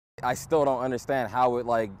I still don't understand how it,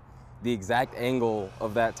 like, the exact angle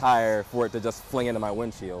of that tire for it to just fling into my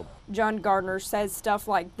windshield. John Gardner says stuff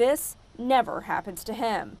like this never happens to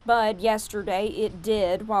him. But yesterday it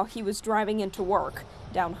did while he was driving into work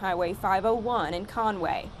down Highway 501 in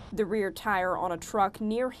Conway. The rear tire on a truck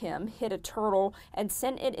near him hit a turtle and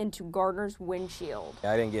sent it into Gardner's windshield.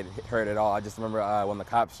 I didn't get hurt at all. I just remember when the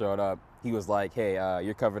cops showed up, he was like, hey,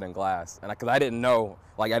 you're covered in glass. And because I didn't know,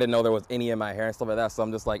 like, I didn't know there was any in my hair and stuff like that. So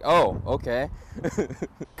I'm just like, oh, okay.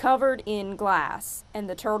 Covered in glass. And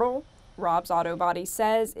the turtle, Rob's Auto Body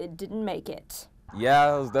says it didn't make it. Yeah,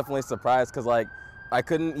 I was definitely surprised because, like, I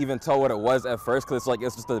couldn't even tell what it was at first because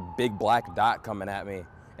it's just a big black dot coming at me.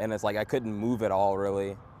 And it's like I couldn't move at all,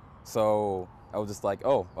 really. So I was just like,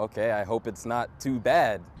 oh, okay, I hope it's not too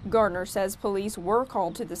bad. Gardner says police were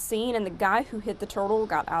called to the scene and the guy who hit the turtle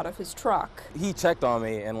got out of his truck. He checked on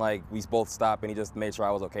me and, like, we both stopped and he just made sure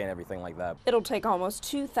I was okay and everything like that. It'll take almost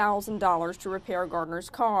 $2,000 to repair Gardner's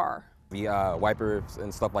car. The wipers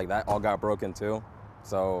and stuff like that all got broken too.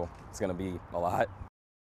 So it's gonna be a lot.